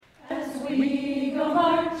we go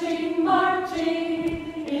marching,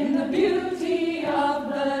 marching in the beauty of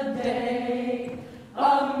the day.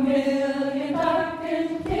 A million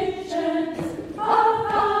darkened kitchens, a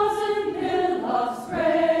thousand pillars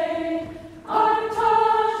gray, are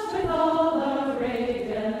touched with all the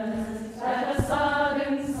radiance that a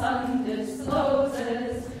sudden sun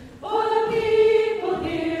discloses. For the people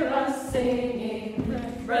hear us singing,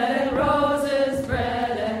 bread and roses,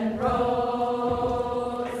 bread and roses.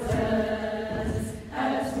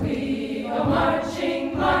 As we go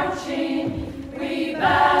marching, marching, we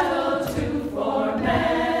battle too for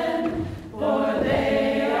men, for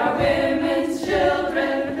they are women's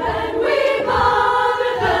children, and we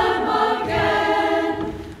mother them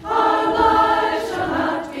again. Our lives shall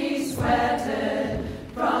not be sweated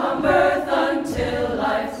from birth until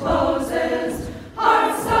life closes.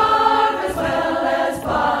 Hearts starve as well as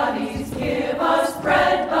bodies. Give us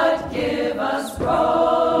bread, but give us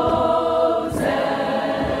roses.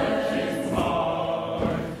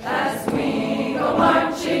 As we go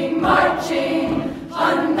marching, marching,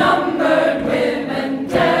 unnumbered women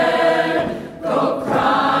dare go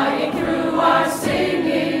crying through our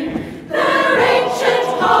singing their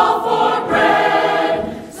ancient call for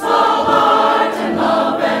bread. Small art and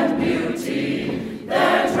love and beauty,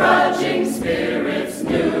 their trudging spirits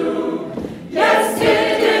new. Yes,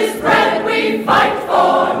 it is bread we fight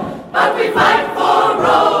for, but we fight for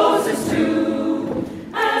roses too.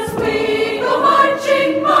 As we go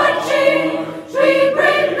marching, marching, we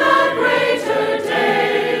bring the greater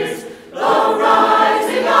days. The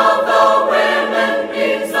rising of the women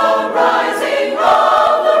means the rising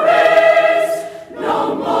of the race.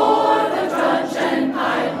 No more the drudge and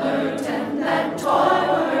idler tend that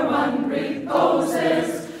toil where one reposes,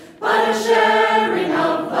 but a sharing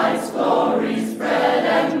of life's glories, bread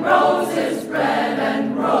and roses, bread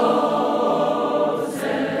and roses.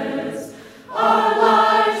 Our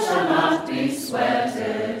lives shall not be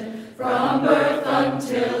sweated from birth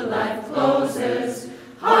until life closes.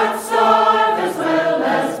 Hearts starve as well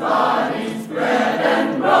as bodies, bread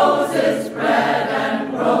and roses, bread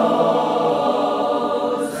and roses.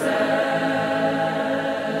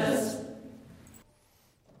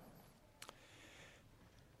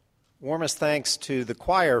 Warmest thanks to the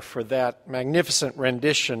choir for that magnificent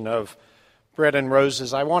rendition of Bread and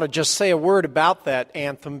Roses. I want to just say a word about that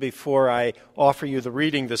anthem before I offer you the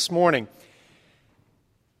reading this morning.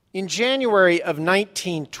 In January of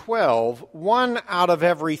 1912, 1 out of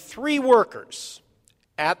every 3 workers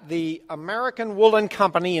at the American Woolen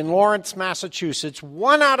Company in Lawrence, Massachusetts,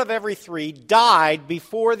 1 out of every 3 died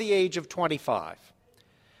before the age of 25.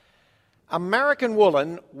 American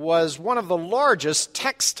Woolen was one of the largest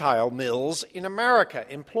textile mills in America,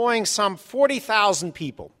 employing some 40,000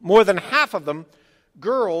 people, more than half of them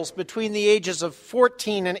girls between the ages of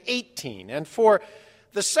 14 and 18. And for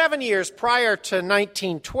the 7 years prior to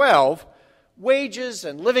 1912, wages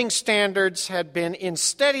and living standards had been in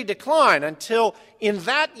steady decline until in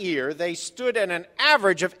that year they stood at an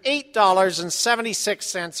average of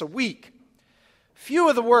 $8.76 a week. Few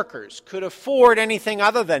of the workers could afford anything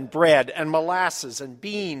other than bread and molasses and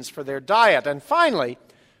beans for their diet. And finally,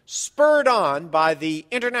 spurred on by the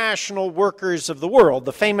international workers of the world,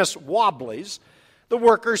 the famous Wobblies, the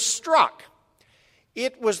workers struck.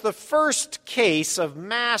 It was the first case of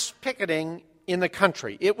mass picketing in the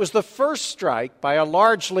country. It was the first strike by a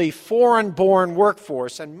largely foreign-born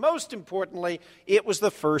workforce, and most importantly, it was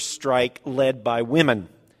the first strike led by women.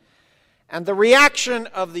 And the reaction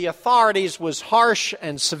of the authorities was harsh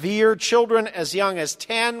and severe. Children as young as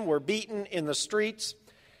 10 were beaten in the streets.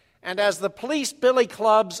 And as the police billy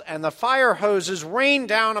clubs and the fire hoses rained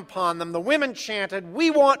down upon them, the women chanted, "We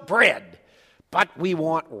want bread, but we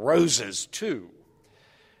want roses too."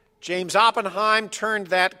 James Oppenheim turned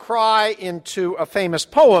that cry into a famous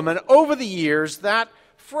poem, and over the years, that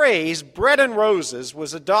phrase, bread and roses,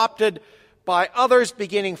 was adopted by others,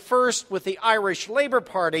 beginning first with the Irish Labour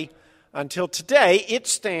Party. Until today, it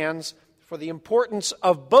stands for the importance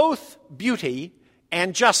of both beauty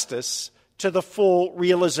and justice to the full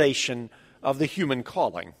realization of the human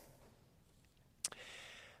calling.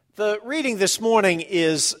 The reading this morning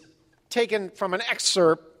is taken from an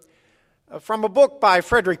excerpt from a book by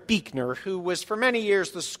Frederick Buechner, who was for many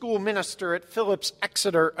years the school minister at Phillips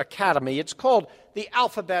Exeter Academy. It's called The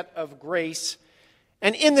Alphabet of Grace.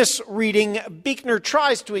 And in this reading, Buechner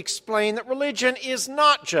tries to explain that religion is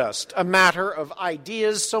not just a matter of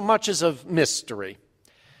ideas so much as of mystery.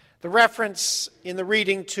 The reference in the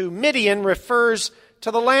reading to Midian refers to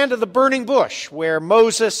the land of the burning bush, where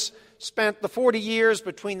Moses spent the 40 years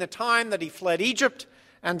between the time that he fled Egypt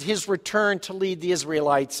and his return to lead the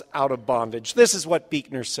Israelites out of bondage. This is what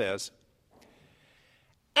Buechner says.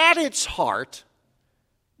 At its heart,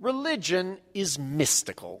 religion is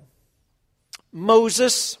mystical.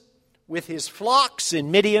 Moses with his flocks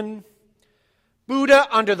in Midian, Buddha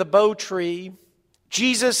under the bo tree,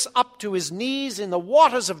 Jesus up to his knees in the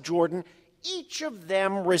waters of Jordan, each of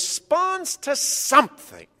them responds to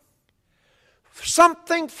something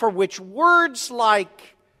for which words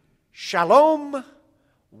like shalom,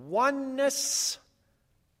 oneness,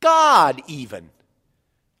 God even,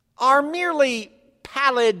 are merely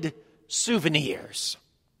pallid souvenirs.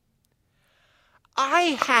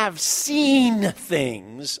 I have seen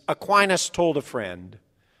things, Aquinas told a friend.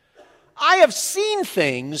 I have seen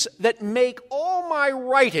things that make all my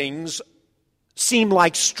writings seem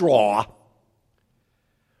like straw.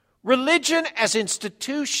 Religion as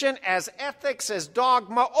institution, as ethics, as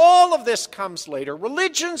dogma, all of this comes later.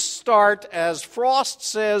 Religions start, as Frost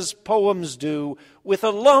says poems do, with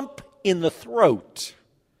a lump in the throat,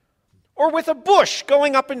 or with a bush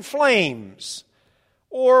going up in flames,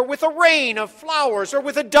 or with a rain of flowers, or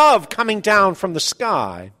with a dove coming down from the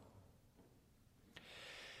sky.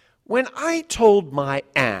 When I told my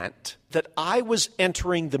aunt that I was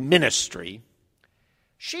entering the ministry,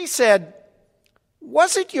 she said,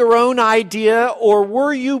 "Was it your own idea, or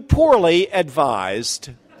were you poorly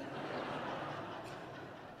advised?"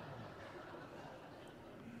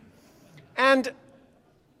 And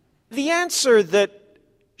the answer that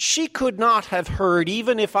she could not have heard,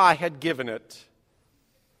 even if I had given it,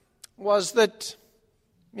 was that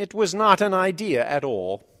it was not an idea at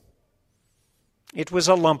all. It was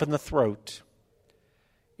a lump in the throat.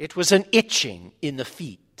 It was an itching in the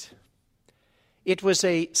feet. It was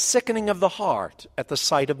a sickening of the heart at the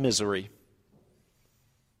sight of misery.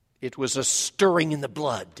 It was a stirring in the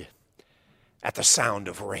blood at the sound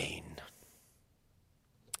of rain.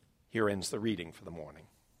 Here ends the reading for the morning.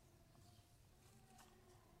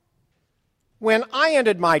 When I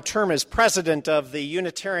ended my term as president of the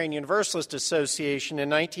Unitarian Universalist Association in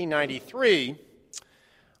 1993,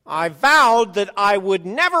 I vowed that I would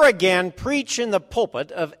never again preach in the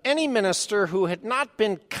pulpit of any minister who had not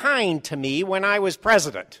been kind to me when I was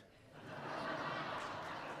president.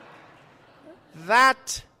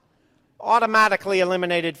 That automatically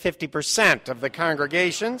eliminated 50% of the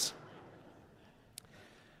congregations.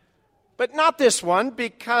 But not this one,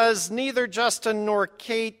 because neither Justin nor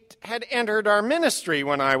Kate had entered our ministry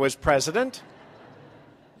when I was president,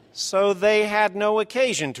 so they had no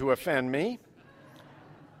occasion to offend me.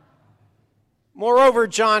 Moreover,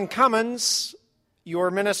 John Cummins,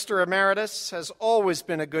 your minister emeritus, has always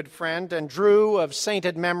been a good friend, and Drew of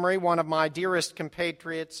sainted memory, one of my dearest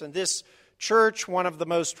compatriots, and this church, one of the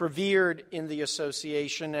most revered in the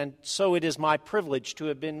association, and so it is my privilege to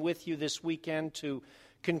have been with you this weekend to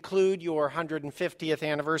conclude your 150th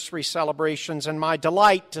anniversary celebrations, and my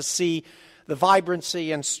delight to see the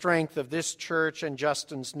vibrancy and strength of this church and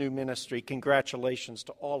Justin's new ministry. Congratulations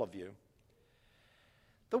to all of you.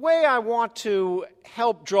 The way I want to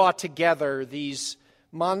help draw together these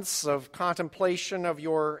months of contemplation of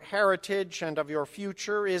your heritage and of your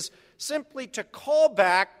future is simply to call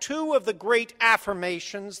back two of the great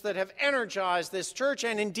affirmations that have energized this church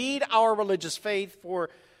and indeed our religious faith for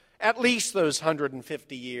at least those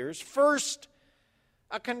 150 years. First,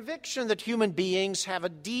 a conviction that human beings have a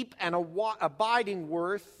deep and abiding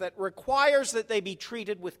worth that requires that they be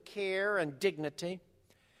treated with care and dignity.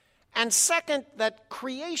 And second, that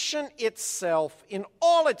creation itself, in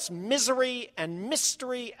all its misery and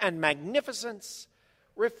mystery and magnificence,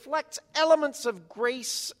 reflects elements of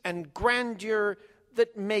grace and grandeur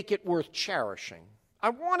that make it worth cherishing.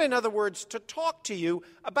 I want, in other words, to talk to you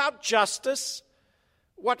about justice,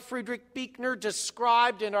 what Friedrich Buechner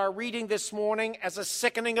described in our reading this morning as a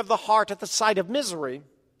sickening of the heart at the sight of misery,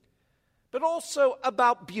 but also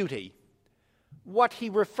about beauty, what he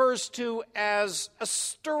refers to as a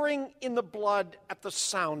stirring in the blood at the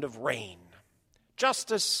sound of rain.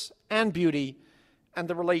 Justice and beauty and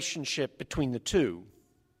the relationship between the two.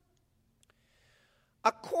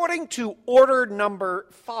 According to Order Number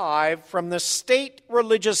 5 from the State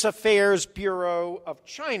Religious Affairs Bureau of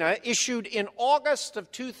China, issued in August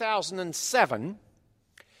of 2007,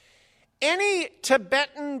 any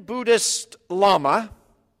Tibetan Buddhist Lama,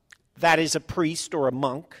 that is a priest or a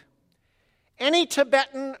monk, any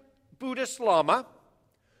Tibetan Buddhist Lama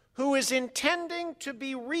who is intending to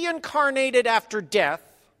be reincarnated after death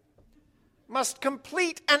must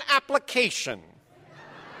complete an application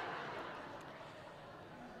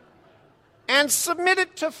and submit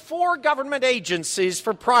it to 4 government agencies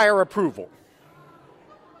for prior approval.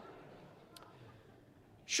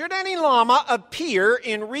 Should any Lama appear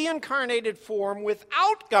in reincarnated form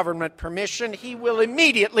without government permission, he will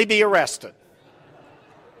immediately be arrested.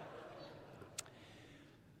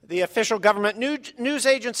 The official government news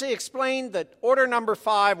agency explained that Order Number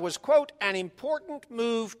 5 was, quote, an important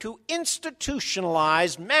move to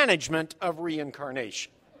institutionalize management of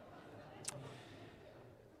reincarnation.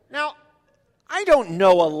 Now, I don't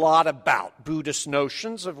know a lot about Buddhist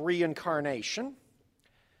notions of reincarnation,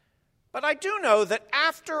 but I do know that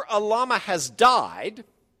after a Lama has died,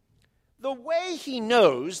 the way he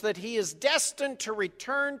knows that he is destined to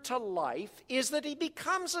return to life is that he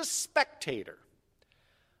becomes a spectator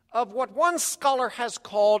of what one scholar has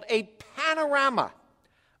called a panorama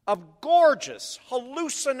of gorgeous,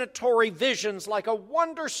 hallucinatory visions like a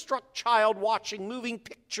wonder-struck child watching moving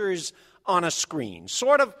pictures on a screen.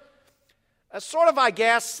 Sort of, I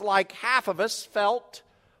guess, like half of us felt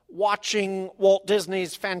watching Walt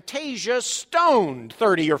Disney's Fantasia stoned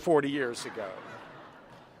 30 or 40 years ago.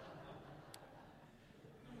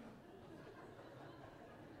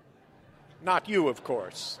 Not you, of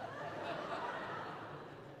course.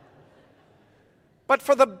 But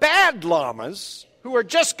for the bad lamas, who are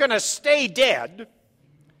just going to stay dead,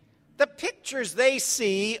 the pictures they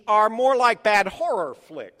see are more like bad horror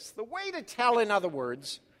flicks. The way to tell, in other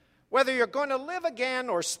words, whether you're going to live again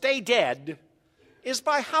or stay dead is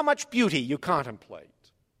by how much beauty you contemplate.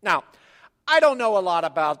 Now, I don't know a lot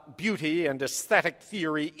about beauty and aesthetic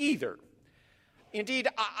theory either. Indeed,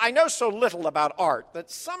 I know so little about art that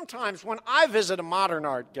sometimes when I visit a modern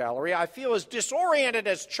art gallery, I feel as disoriented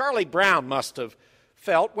as Charlie Brown must have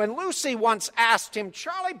felt when Lucy once asked him,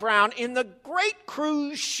 Charlie Brown, in the great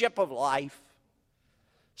cruise ship of life,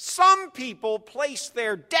 some people place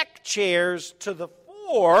their deck chairs to the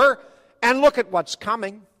fore and look at what's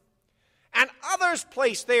coming, and others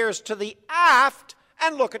place theirs to the aft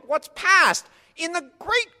and look at what's past. In the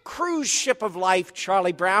great cruise ship of life,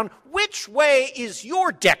 Charlie Brown, which way is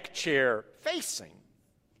your deck chair facing?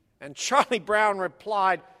 And Charlie Brown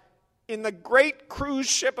replied, in the great cruise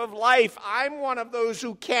ship of life, I'm one of those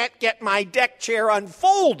who can't get my deck chair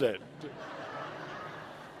unfolded.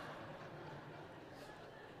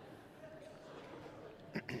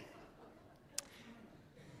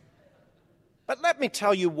 But let me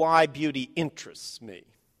tell you why beauty interests me.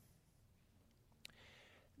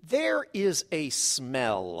 There is a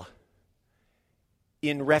smell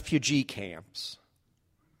in refugee camps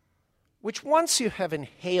which once you have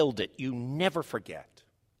inhaled it, you never forget.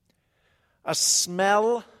 A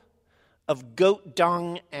smell of goat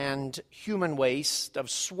dung and human waste, of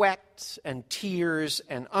sweat and tears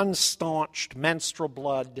and unstaunched menstrual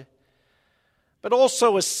blood, but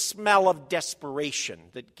also a smell of desperation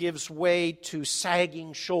that gives way to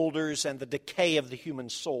sagging shoulders and the decay of the human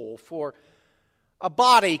soul. For a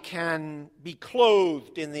body can be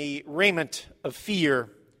clothed in the raiment of fear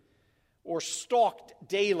or stalked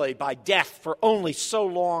daily by death for only so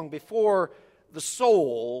long before the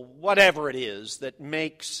soul, whatever it is that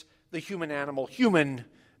makes the human animal human,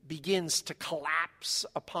 begins to collapse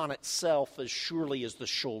upon itself as surely as the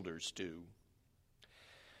shoulders do.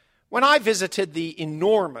 When I visited the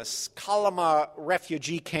enormous Kalama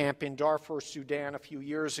refugee camp in Darfur, Sudan a few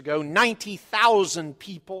years ago, 90,000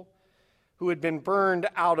 people who had been burned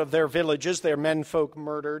out of their villages, their menfolk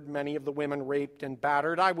murdered, many of the women raped and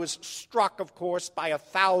battered, I was struck, of course, by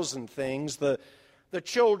 1,000 things. The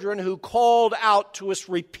children who called out to us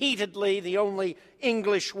repeatedly the only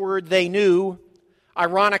English word they knew,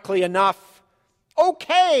 ironically enough,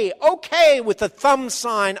 okay, okay, with the thumb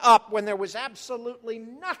sign up when there was absolutely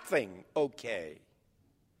nothing okay.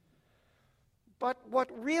 But what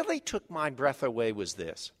really took my breath away was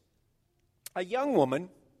this. A young woman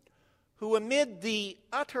who, amid the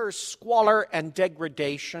utter squalor and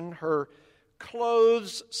degradation, her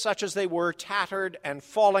clothes, such as they were, tattered and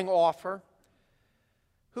falling off her,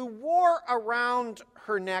 who wore around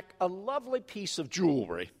her neck a lovely piece of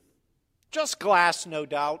jewelry. Just glass, no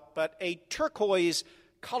doubt, but a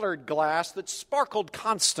turquoise-colored glass that sparkled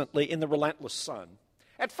constantly in the relentless sun.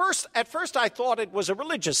 At first I thought it was a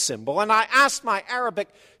religious symbol, and I asked my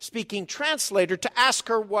Arabic-speaking translator to ask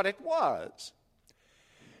her what it was.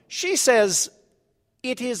 She says,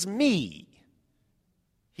 "It is me,"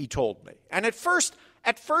 he told me. And at first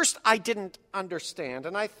I didn't understand,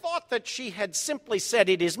 and I thought that she had simply said,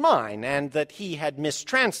 "It is mine," and that he had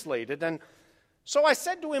mistranslated. And so I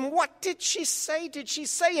said to him, "What did she say? Did she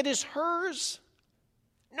say it is hers?"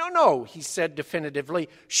 No, he said definitively.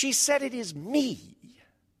 "She said it is me."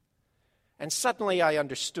 And suddenly I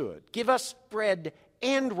understood. "Give us bread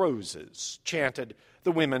and roses," chanted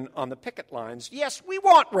the women on the picket lines. Yes, we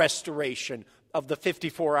want restoration of the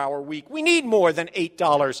 54-hour week. We need more than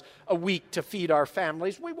 $8 a week to feed our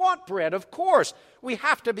families. We want bread, of course. we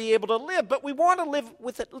have to be able to live, but we want to live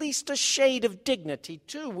with at least a shade of dignity,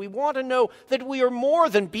 too. We want to know that we are more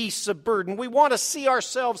than beasts of burden. We want to see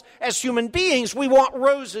ourselves as human beings. We want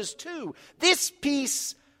roses, too. This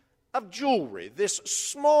piece of jewelry, this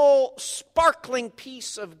small, sparkling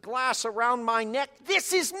piece of glass around my neck,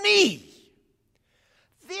 this is me.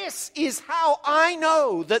 This is how I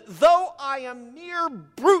know that though I am mere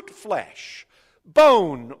brute flesh,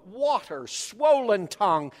 bone, water, swollen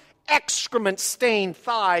tongue, excrement-stained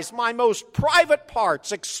thighs, my most private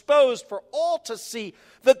parts exposed for all to see,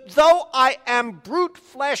 that though I am brute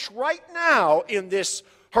flesh right now in this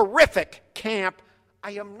horrific camp,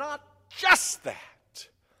 I am not just that.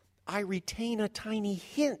 I retain a tiny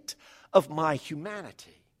hint of my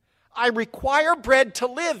humanity. I require bread to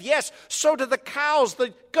live. Yes, so do the cows,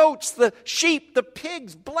 the goats, the sheep, the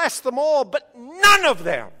pigs, bless them all, but none of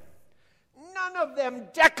them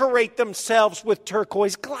decorate themselves with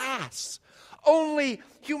turquoise glass. Only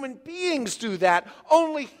human beings do that.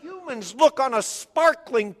 Only humans look on a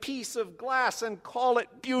sparkling piece of glass and call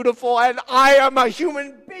it beautiful, and I am a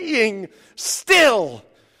human being still,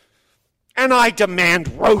 and I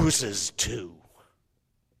demand roses too.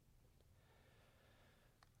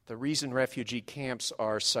 The reason refugee camps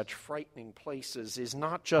are such frightening places is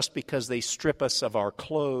not just because they strip us of our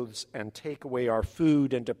clothes and take away our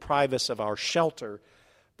food and deprive us of our shelter.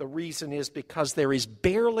 The reason is because there is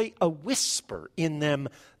barely a whisper in them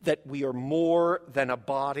that we are more than a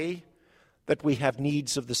body, that we have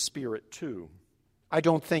needs of the spirit too. I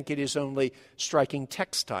don't think it is only striking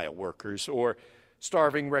textile workers or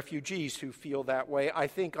starving refugees who feel that way. I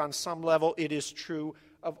think on some level it is true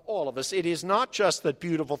of all of us. It is not just that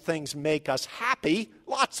beautiful things make us happy.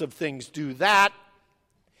 Lots of things do that.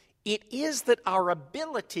 It is that our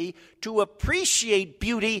ability to appreciate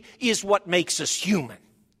beauty is what makes us human.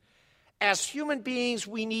 As human beings,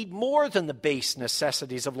 we need more than the base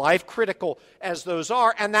necessities of life, critical as those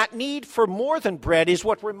are, and that need for more than bread is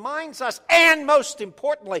what reminds us, and most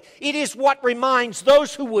importantly, it is what reminds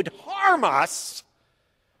those who would harm us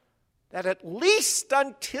that at least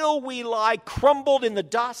until we lie crumbled in the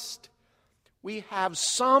dust, we have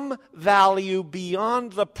some value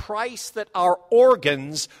beyond the price that our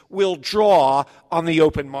organs will draw on the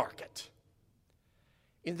open market.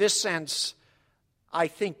 In this sense, I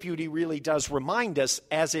think beauty really does remind us,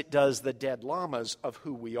 as it does the dead llamas, of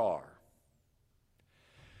who we are.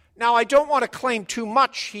 Now, I don't want to claim too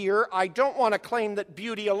much here. I don't want to claim that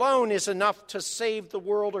beauty alone is enough to save the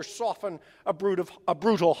world or soften a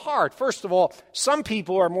brutal heart. First of all, some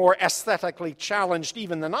people are more aesthetically challenged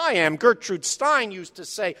even than I am. Gertrude Stein used to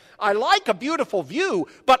say, I like a beautiful view,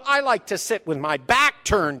 but I like to sit with my back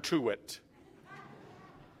turned to it.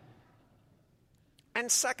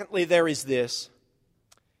 And secondly, there is this.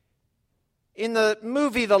 In the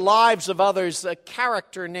movie The Lives of Others, a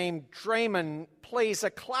character named Draymond plays a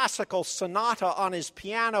classical sonata on his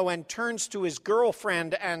piano and turns to his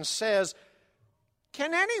girlfriend and says,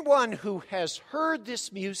 can anyone who has heard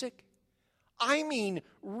this music, I mean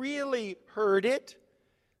really heard it,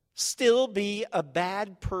 still be a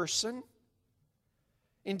bad person?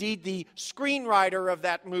 Indeed, the screenwriter of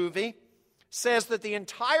that movie says that the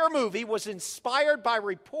entire movie was inspired by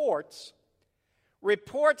reports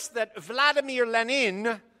that Vladimir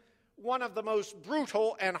Lenin, one of the most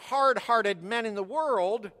brutal and hard-hearted men in the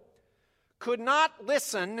world, could not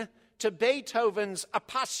listen to Beethoven's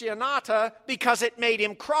Appassionata because it made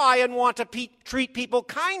him cry and want to treat people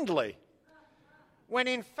kindly, when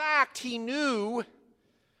in fact he knew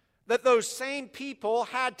that those same people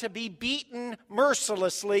had to be beaten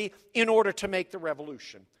mercilessly in order to make the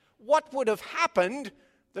revolution. What would have happened,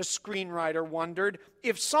 the screenwriter wondered,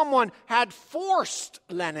 if someone had forced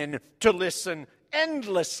Lenin to listen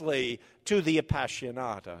endlessly to the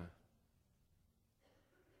Appassionata?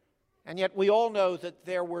 And yet we all know that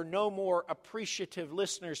there were no more appreciative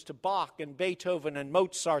listeners to Bach and Beethoven and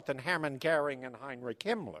Mozart than Hermann Goering and Heinrich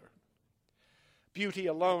Himmler. Beauty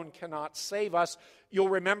alone cannot save us. You'll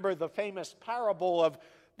remember the famous parable of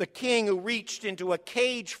the king who reached into a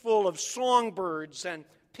cage full of songbirds and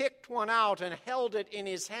picked one out and held it in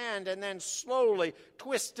his hand and then slowly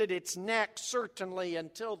twisted its neck, certainly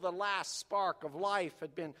until the last spark of life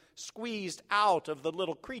had been squeezed out of the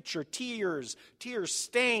little creature. Tears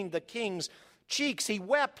stained the king's cheeks. He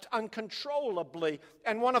wept uncontrollably,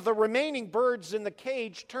 and one of the remaining birds in the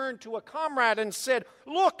cage turned to a comrade and said,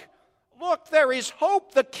 Look, there is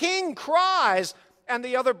hope. The king cries. And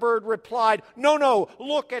the other bird replied, No,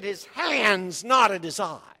 look at his hands, not at his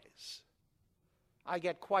eyes. I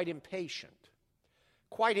get quite impatient,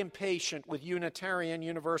 quite impatient with Unitarian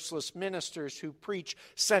Universalist ministers who preach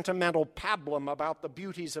sentimental pablum about the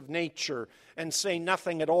beauties of nature and say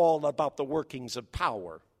nothing at all about the workings of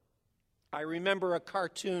power. I remember a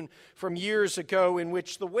cartoon from years ago in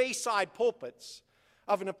which the wayside pulpits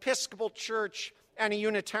of an Episcopal church and a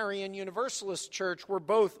Unitarian Universalist church were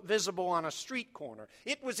both visible on a street corner.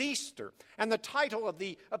 It was Easter, and the title of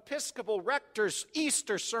the Episcopal rector's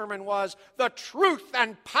Easter sermon was "The Truth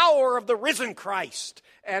and Power of the Risen Christ."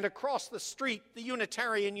 And across the street, the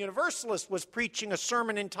Unitarian Universalist was preaching a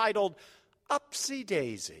sermon entitled "Upsy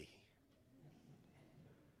Daisy."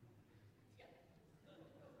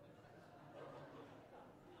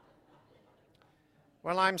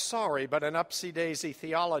 Well, I'm sorry, but an upsy-daisy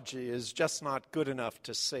theology is just not good enough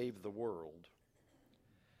to save the world.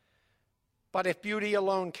 But if beauty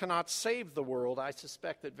alone cannot save the world, I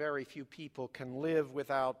suspect that very few people can live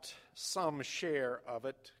without some share of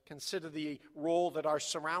it. Consider the role that our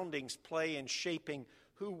surroundings play in shaping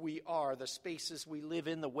who we are, the spaces we live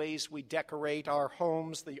in, the ways we decorate our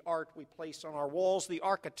homes, the art we place on our walls, the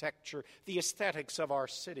architecture, the aesthetics of our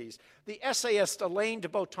cities. The essayist Alain de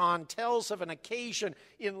Botton tells of an occasion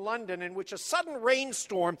in London in which a sudden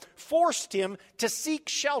rainstorm forced him to seek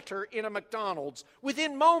shelter in a McDonald's.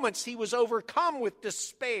 Within moments, he was overcome with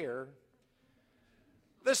despair.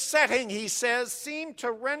 The setting, he says, seemed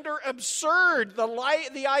to render absurd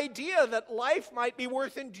the idea that life might be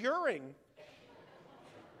worth enduring.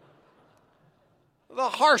 The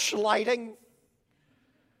harsh lighting,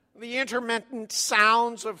 the intermittent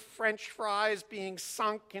sounds of French fries being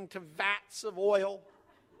sunk into vats of oil,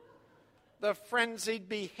 the frenzied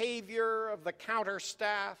behavior of the counter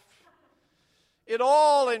staff, it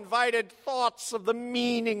all invited thoughts of the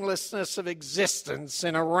meaninglessness of existence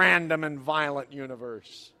in a random and violent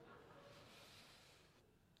universe.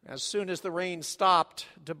 As soon as the rain stopped,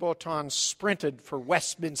 de Botton sprinted for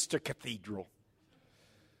Westminster Cathedral,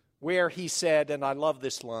 where he said, and I love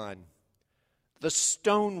this line, "The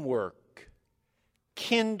stonework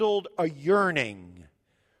kindled a yearning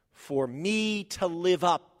for me to live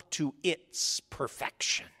up to its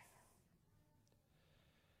perfection."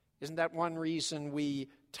 Isn't that one reason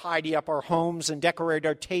we tidy up our homes and decorate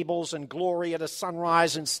our tables and glory at a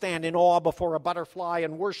sunrise and stand in awe before a butterfly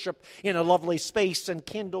and worship in a lovely space and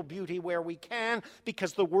kindle beauty where we can?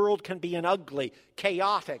 Because the world can be an ugly,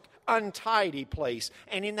 chaotic, untidy place.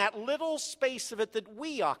 And in that little space of it that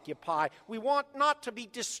we occupy, we want not to be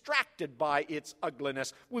distracted by its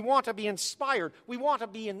ugliness. We want to be inspired. We want to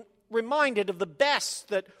be reminded of the best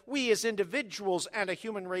that we as individuals and a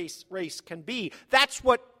human race can be. That's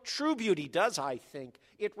what true beauty does, I think.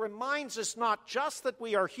 It reminds us not just that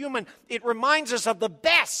we are human, it reminds us of the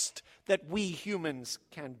best that we humans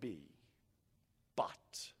can be.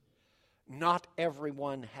 But not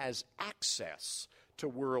everyone has access to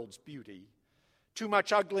world's beauty. Too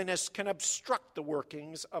much ugliness can obstruct the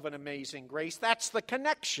workings of an amazing grace. That's the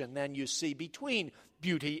connection, then, you see, between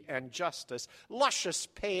beauty and justice. Luscious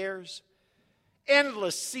pears,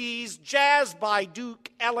 endless seas, jazz by Duke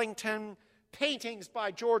Ellington, paintings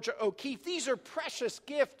by Georgia O'Keeffe. These are precious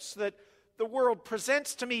gifts that the world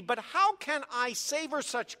presents to me, but how can I savor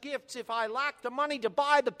such gifts if I lack the money to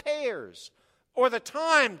buy the pears or the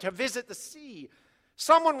time to visit the sea?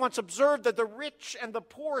 Someone once observed that the rich and the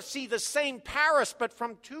poor see the same Paris, but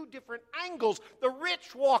from two different angles. The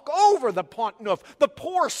rich walk over the Pont Neuf. The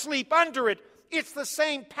poor sleep under it. It's the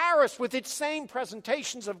same Paris with its same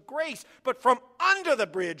presentations of grace, but from under the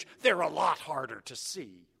bridge, they're a lot harder to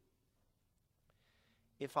see.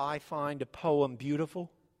 If I find a poem beautiful,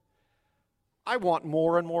 I want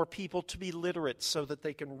more and more people to be literate so that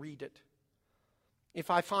they can read it. If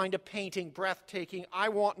I find a painting breathtaking, I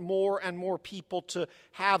want more and more people to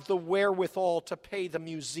have the wherewithal to pay the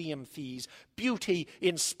museum fees. Beauty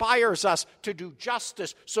inspires us to do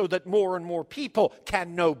justice so that more and more people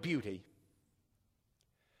can know beauty.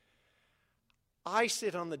 I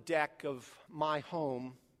sit on the deck of my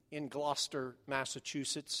home in Gloucester,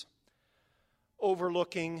 Massachusetts,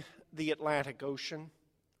 overlooking the Atlantic Ocean.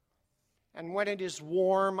 And when it is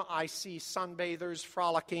warm, I see sunbathers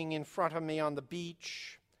frolicking in front of me on the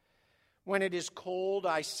beach. When it is cold,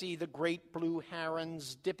 I see the great blue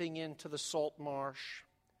herons dipping into the salt marsh.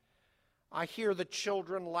 I hear the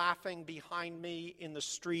children laughing behind me in the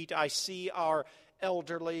street. I see our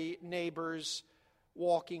elderly neighbors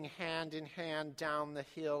walking hand in hand down the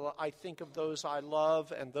hill. I think of those I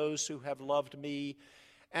love and those who have loved me.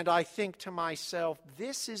 And I think to myself,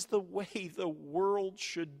 this is the way the world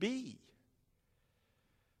should be.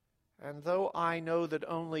 And though I know that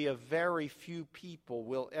only a very few people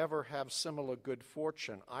will ever have similar good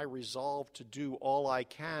fortune, I resolve to do all I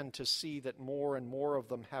can to see that more and more of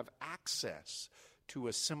them have access to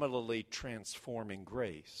a similarly transforming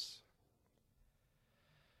grace.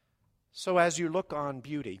 So as you look on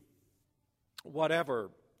beauty, whatever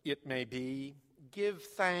it may be, give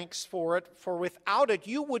thanks for it, for without it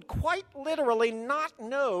you would quite literally not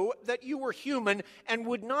know that you were human and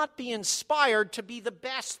would not be inspired to be the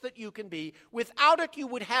best that you can be. Without it you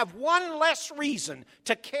would have one less reason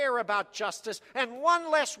to care about justice and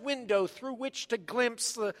one less window through which to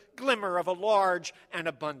glimpse the glimmer of a large and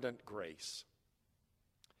abundant grace.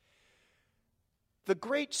 The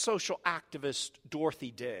great social activist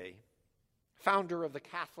Dorothy Day, founder of the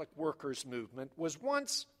Catholic Workers' Movement, was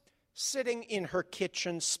once sitting in her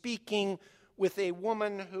kitchen speaking with a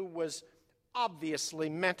woman who was obviously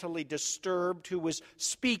mentally disturbed, who was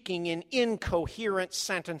speaking in incoherent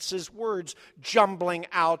sentences, words jumbling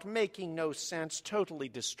out, making no sense, totally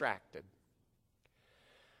distracted.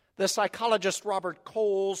 The psychologist Robert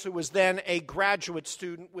Coles, who was then a graduate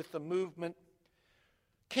student with the movement,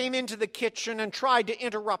 came into the kitchen and tried to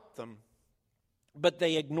interrupt them, but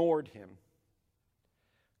they ignored him.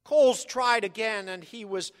 Coles tried again, and he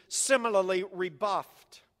was similarly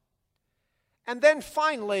rebuffed. And then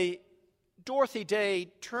finally, Dorothy Day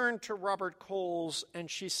turned to Robert Coles and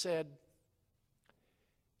she said,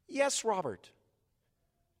 "Yes, Robert,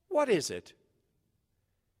 what is it?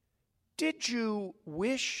 Did you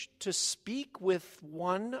wish to speak with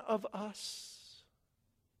one of us?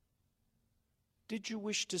 Did you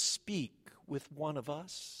wish to speak with one of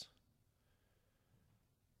us?"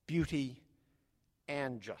 Beauty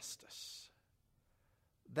and justice.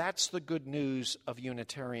 That's the good news of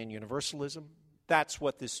Unitarian Universalism. That's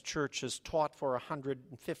what this church has taught for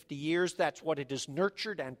 150 years. That's what it has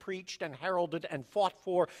nurtured and preached and heralded and fought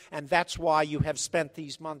for. And that's why you have spent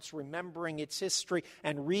these months remembering its history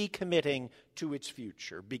and recommitting to its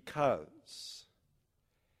future. Because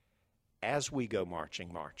as we go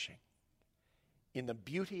marching, in the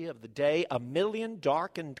beauty of the day, 1,000,000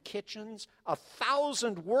 darkened kitchens,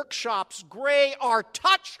 1,000 workshops gray are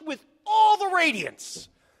touched with all the radiance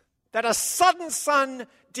that a sudden sun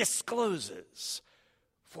discloses.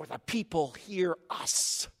 For the people hear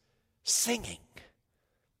us singing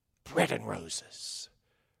bread and roses,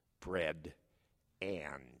 bread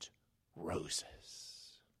and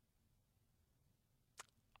roses.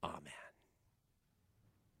 Amen.